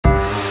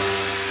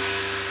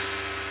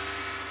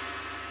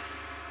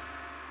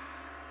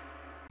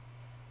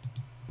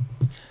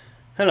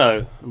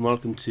Hello and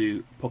welcome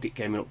to Pocket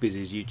Gamer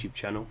Biz's YouTube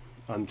channel.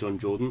 I'm Jon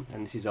Jordan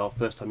and this is our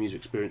first time user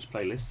experience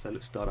playlist, so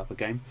let's start up a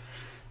game.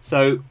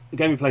 So the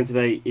game we're playing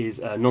today is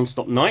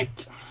Nonstop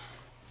Knight.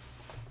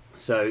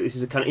 So this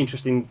is a kind of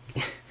interesting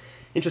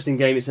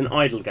game. It's an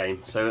idle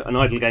game. So an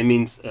idle game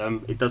means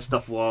it does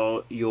stuff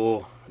while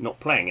you're not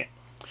playing it.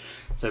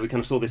 So we kind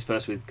of saw this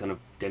first with kind of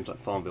games like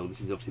Farmville.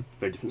 This is obviously a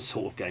very different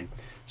sort of game.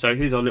 So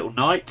here's our little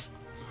knight.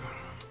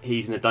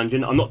 He's in a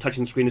dungeon. I'm not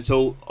touching the screen at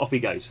all. Off he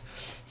goes.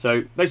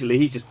 So basically,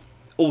 he's just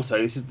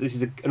auto. This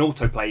is an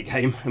autoplay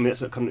game. I mean,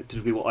 that's kind of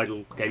typically what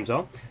idle games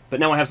are.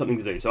 But now I have something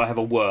to do. So I have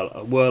a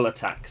whirl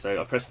attack.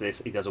 So I press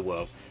this. He does a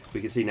whirl.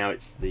 We can see now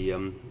it's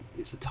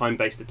a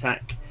time-based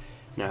attack.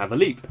 Now I have a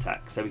leap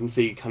attack. So we can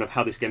see kind of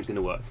how this game's going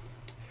to work.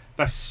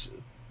 Bash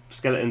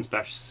skeletons,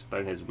 bash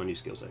boneheads with my new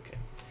skills. Okay.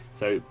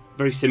 So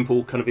very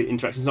simple kind of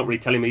interaction. It's not really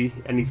telling me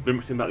anything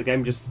about the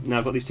game. Just now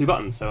I've got these two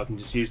buttons, so I can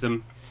just use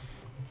them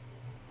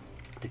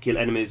to kill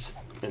enemies,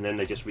 and then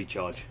they just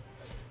recharge.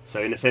 So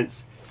in a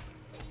sense,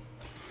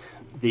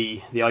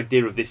 the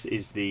idea of this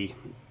is the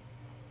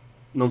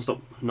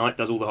Nonstop Knight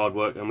does all the hard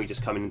work, and we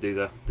just come in and do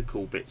the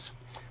cool bits.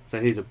 So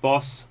here's a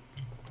boss.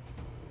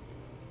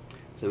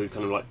 So we've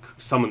kind of like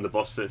summoned the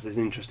boss. So it's an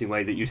interesting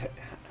way that you'd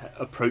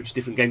approach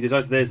different game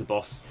designs. There's the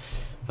boss.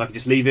 So I can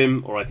just leave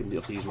him, or I can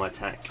obviously use my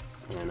attack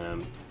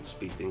and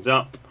speed things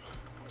up.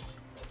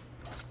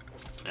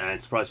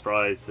 And surprise,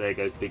 surprise, there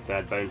goes the big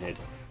bad bonehead.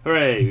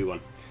 Hooray, we won.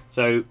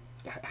 So,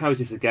 how is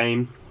this a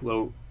game?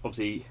 Well,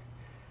 obviously,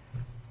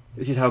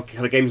 this is how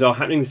kind of games are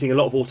happening. We're seeing a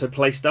lot of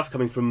autoplay stuff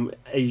coming from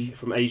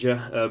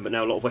Asia, but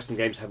now a lot of Western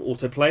games have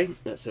autoplay.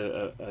 That's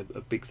a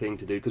big thing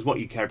to do, because what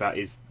you care about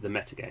is the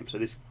meta game. So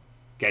this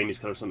game is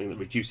kind of something that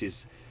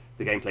reduces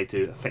the gameplay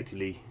to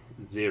effectively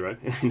zero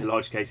in the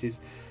large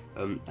cases,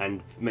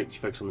 and makes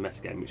you focus on the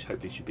meta game, which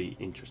hopefully should be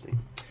interesting.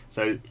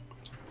 So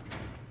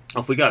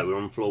off we go. We're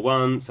on floor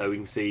 1, so we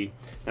can see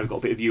now we've got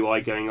a bit of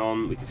UI going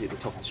on. We can see at the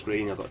top of the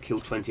screen I've got to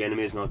kill 20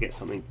 enemies and I'll get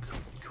something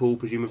cool,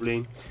 presumably.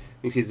 You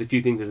can see there's a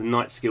few things. There's a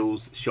Knight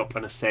Skills Shop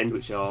and Ascend,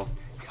 which are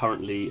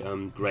currently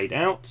greyed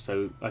out.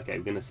 So, okay,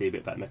 we're going to see a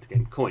bit about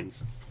metagame.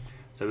 Coins.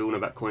 So we all know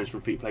about coins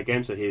from free-to-play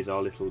games, so here's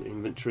our little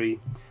inventory.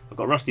 I've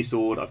got a rusty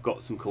sword, I've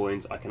got some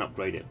coins, I can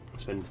upgrade it,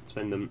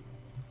 spend them.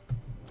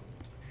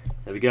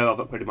 There we go, I've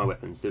upgraded my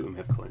weapons, do it when we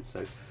have coins.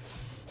 So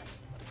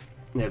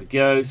there we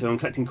go, so I'm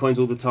collecting coins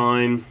all the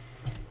time.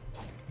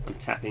 I'm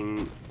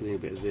tapping, doing a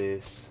bit of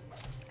this.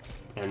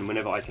 And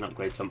whenever I can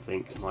upgrade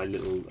something, my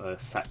little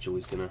satchel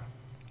is going to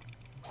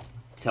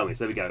tell me.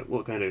 So there we go,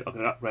 what can I do? I'm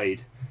going to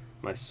upgrade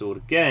my sword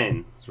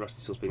again. So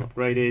Rusty Sword's being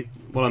upgraded.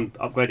 While I'm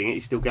upgrading it,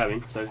 it's still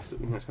going. So it's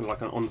kind of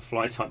like an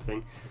on-the-fly type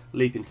thing.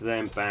 Leap into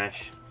them,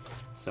 bash.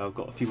 So I've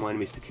got a few more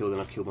enemies to kill, then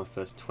I've killed my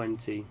first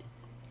 20.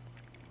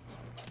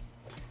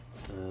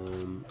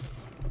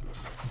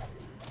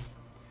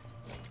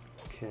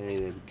 Okay,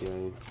 there we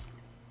go.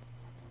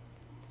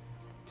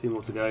 2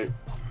 more to go.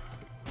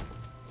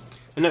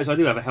 And notice I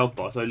do have a health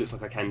bar, so it looks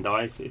like I can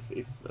die if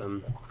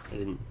I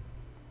didn't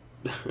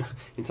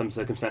in some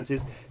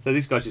circumstances. So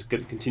this guy's just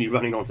going to continue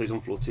running on, so he's on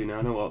floor 2 now.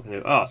 I know what I can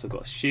do. Ah, so I've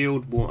got a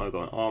shield, I've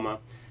got an armour,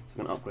 so I'm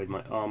going to upgrade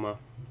my armour.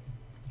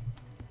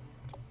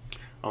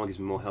 Armour gives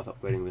me more health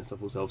upgrading and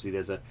stuff. Also, obviously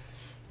there's a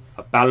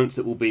balance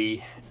that will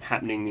be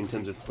happening in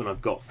terms of when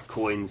I've got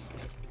coins.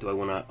 Do I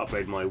want to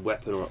upgrade my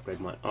weapon or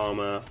upgrade my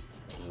armour?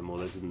 Or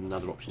there's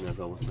another option there as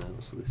well, wasn't there?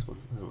 What's this one?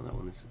 I don't know what that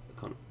one is. I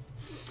can't.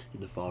 In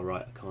the far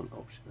right, I can't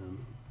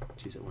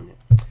choose that one yet.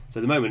 So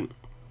at the moment,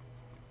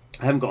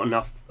 I haven't got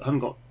enough.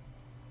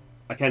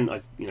 I can,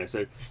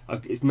 so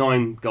it's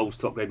 9 goals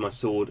to upgrade my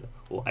sword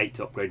or 8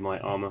 to upgrade my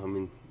armour. I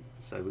mean,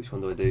 so which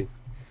one do I do?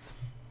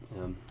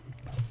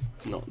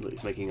 Not that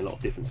it's making a lot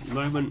of difference at the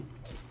moment.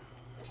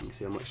 You can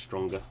see I'm much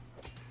stronger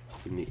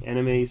than the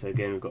enemy. So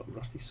again, we've got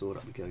Rusty Sword.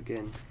 Up we go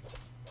again.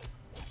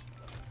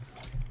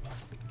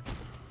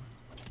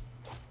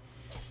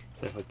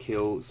 So if I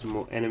kill some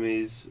more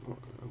enemies,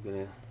 I'm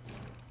going to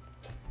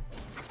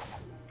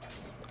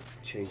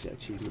change that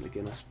achievement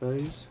again, I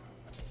suppose.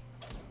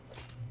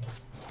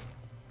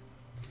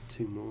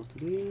 2 more to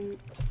do.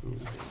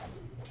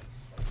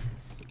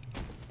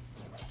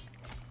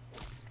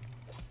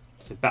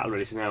 So battle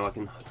ready, so now I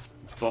can,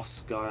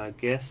 boss guy I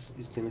guess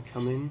is going to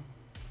come in.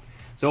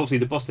 So obviously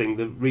the boss thing,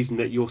 the reason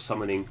that you're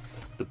summoning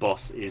the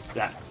boss is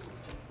that's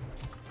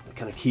a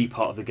kind of key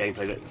part of the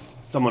gameplay, that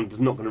someone is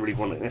not going to really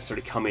want to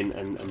necessarily come in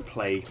and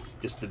play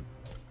just the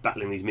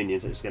battling these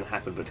minions. It's going to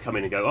happen, but to come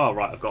in and go, oh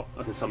right,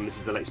 I can summon, this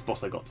is the latest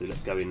boss I got to,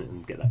 let's go in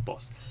and get that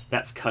boss.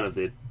 That's kind of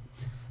the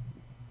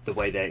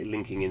way they're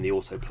linking in the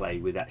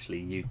autoplay with actually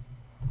you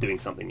doing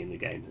something in the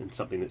game and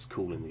something that's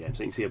cool in the game.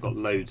 So you can see I've got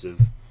loads of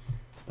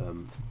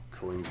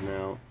coins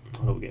now.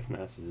 What we get from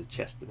that is a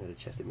chest. There's a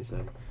chest in me,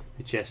 so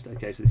the chest.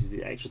 Okay, so this is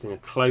the extra thing, a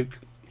cloak.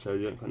 So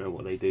you don't quite know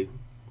what they do,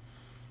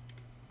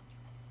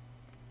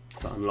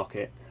 but unlock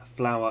it. A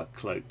flower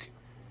cloak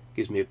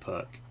gives me a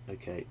perk.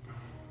 Okay.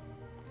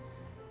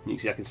 And you can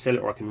see I can sell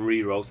it or I can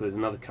re-roll. So there's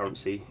another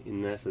currency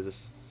in there. So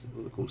there's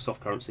what they call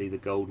soft currency, the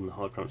gold and the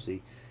hard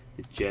currency,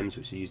 the gems,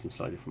 which are used in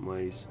slightly different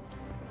ways.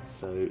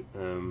 So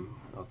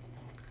I'll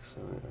So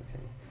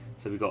okay,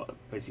 so we got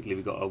basically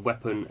we got a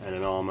weapon and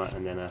an armor,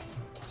 and then a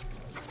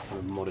kind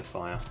of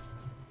modifier.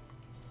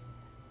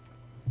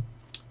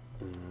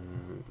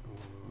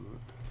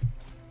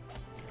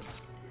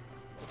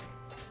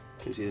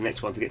 You see the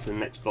next one, to get to the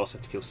next boss, I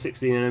have to kill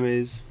 16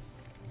 enemies.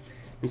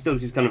 And still,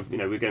 this is kind of, you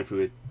know, we're going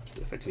through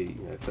a, effectively,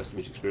 you know, first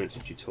image experience, a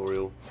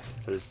tutorial.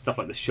 So there's stuff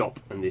like the shop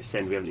and the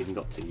ascend we haven't even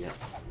got to yet.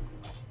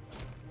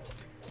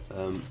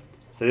 So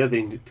the other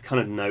thing to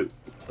kind of note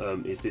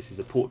is this is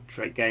a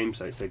portrait game,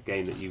 so it's a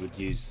game that you would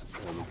use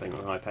playing on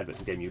an iPad, but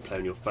it's a game you play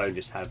on your phone,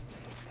 just have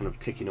kind of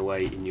clicking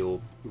away in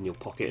your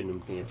pocket,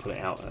 and you know, pull it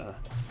out.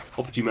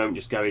 Opportune moment,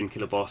 just go in,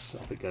 kill a boss,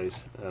 off it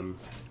goes.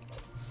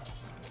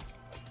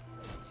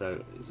 So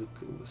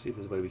we'll see if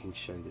there's a way we can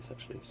show this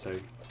actually. So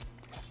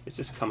let's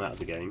just come out of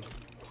the game.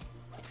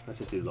 Let's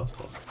just do the last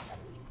boss.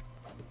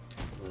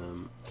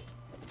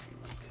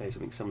 Okay, so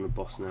we can summon the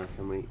boss now,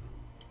 can we?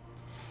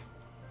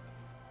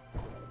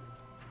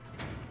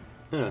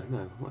 Oh,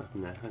 no, what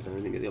happened there? I don't know, I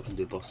didn't get the option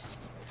to do the boss.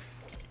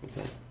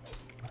 Okay.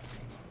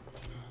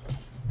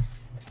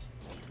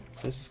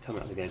 So let's just come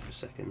out of the game for a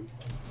second.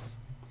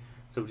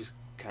 So we'll just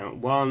count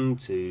 1,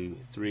 2,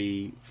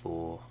 3,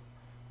 4,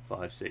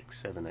 5,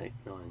 6, 7, 8,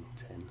 9,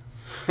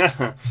 10.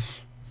 Okay,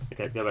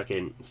 let's go back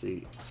in and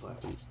see what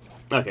happens.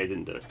 Okay,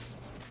 didn't do it.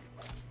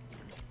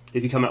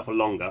 If you come out for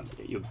longer,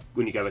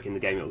 when you go back in the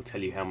game, it will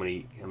tell you how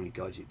many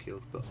guys you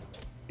killed, but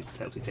it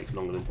obviously takes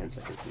longer than 10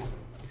 seconds.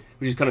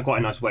 Which is kind of quite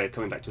a nice way of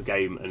coming back to a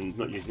game, and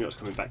not just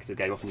coming back to the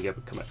game. Often you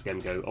come back to the game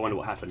and go, I wonder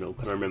what happened, or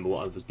can I remember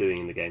what I was doing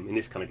in the game? In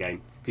this kind of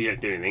game, because you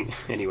don't do anything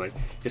anyway,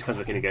 just comes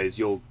back in and goes,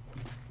 your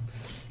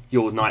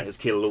knight has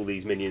killed all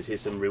these minions. Here's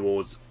some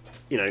rewards.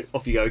 You know,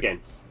 off you go again.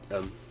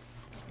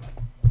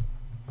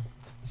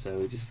 So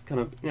it just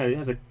kind of, you know, it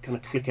has a kind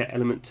of clicker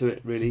element to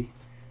it, really,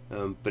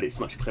 but it's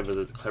much cleverer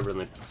than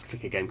the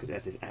clicker game because it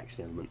has this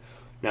action element.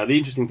 Now the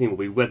interesting thing will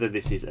be whether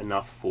this is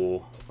enough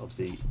for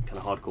obviously kind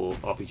of hardcore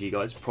RPG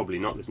guys. Probably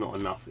not. There's not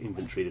enough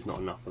inventory. There's not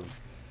enough of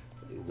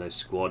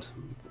squad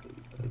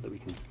that we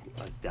can.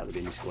 I doubt there'll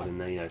be any squad in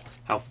there. You know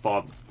how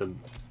far the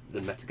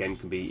meta game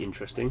can be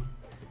interesting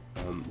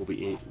will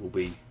be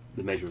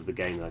the measure of the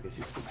game. I guess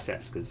is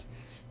success, because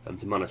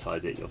to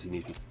monetize it, you obviously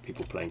need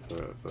people playing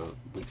for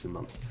weeks and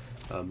months.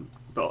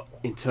 But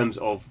in terms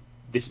of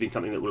this being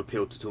something that will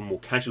appeal to a more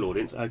casual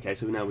audience, okay,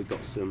 so now we've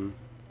got some.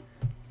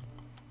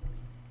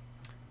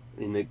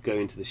 Go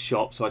into the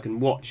shop, so I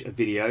can watch a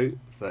video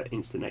for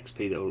instant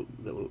XP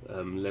that will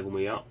level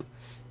me up,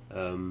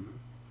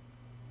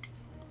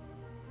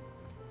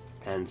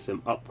 and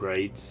some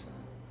upgrades,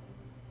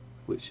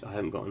 which I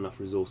haven't got enough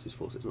resources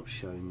for, so it's not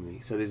showing me.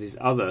 So there's this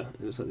other.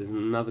 It looks like there's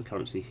another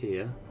currency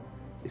here.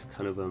 This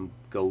kind of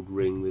gold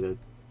ring with a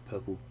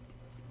purple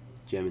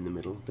gem in the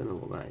middle. Don't know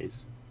what that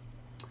is.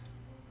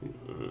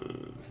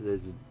 So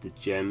there's the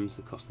gems,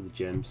 the cost of the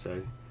gems.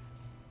 So.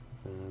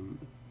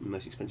 The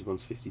most expensive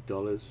one's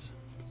 $50.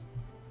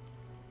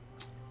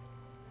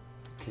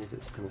 Okay, so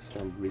it's kind of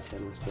standard retail,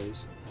 I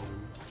suppose.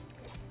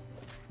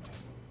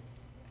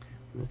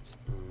 That's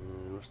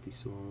rusty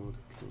sword.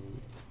 Okay.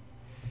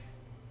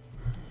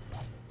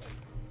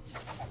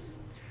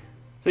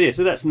 So yeah,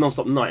 so that's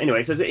Nonstop Knight.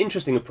 Anyway, so it's an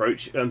interesting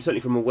approach.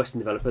 Certainly from a Western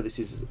developer. This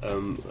is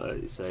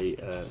it's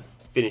a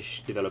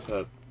Finnish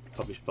developer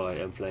published by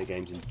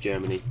Flaregames in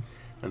Germany.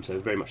 So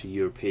very much a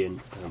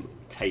European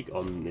take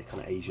on the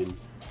kind of Asian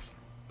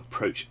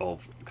approach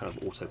of kind of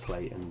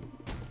autoplay, and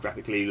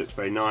graphically looks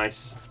very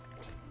nice,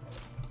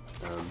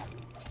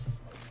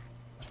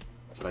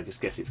 but I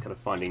just guess it's kind of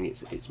finding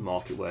its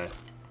market where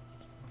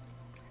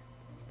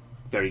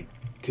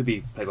could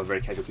be played by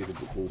very casual people,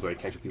 but all very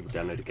casual people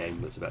download a game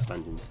that's about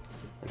dungeons.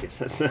 I guess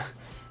that's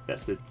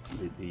the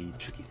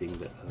tricky thing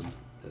that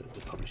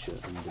the publisher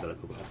and the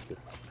developer will have to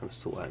kind of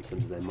sort out in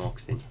terms of their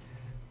marketing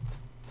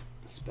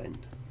spend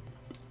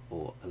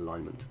or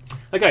alignment.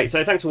 Okay,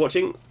 so thanks for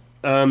watching.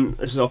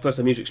 This is our first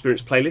time user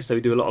experience playlist, so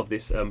we do a lot of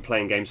this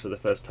playing games for the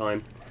first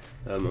time.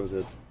 There was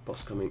a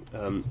boss coming.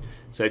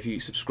 So if you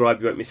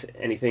subscribe, you won't miss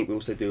anything. We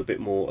also do a bit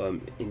more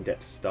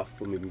in-depth stuff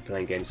when we've been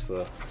playing games for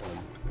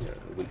you know,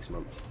 weeks,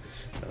 months,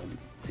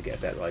 to get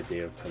a better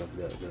idea of kind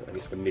of I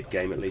guess the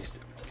mid-game at least.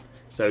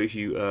 So if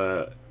you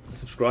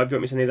subscribe, you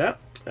won't miss any of that.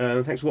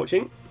 Thanks for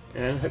watching,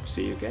 and hope to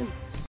see you again.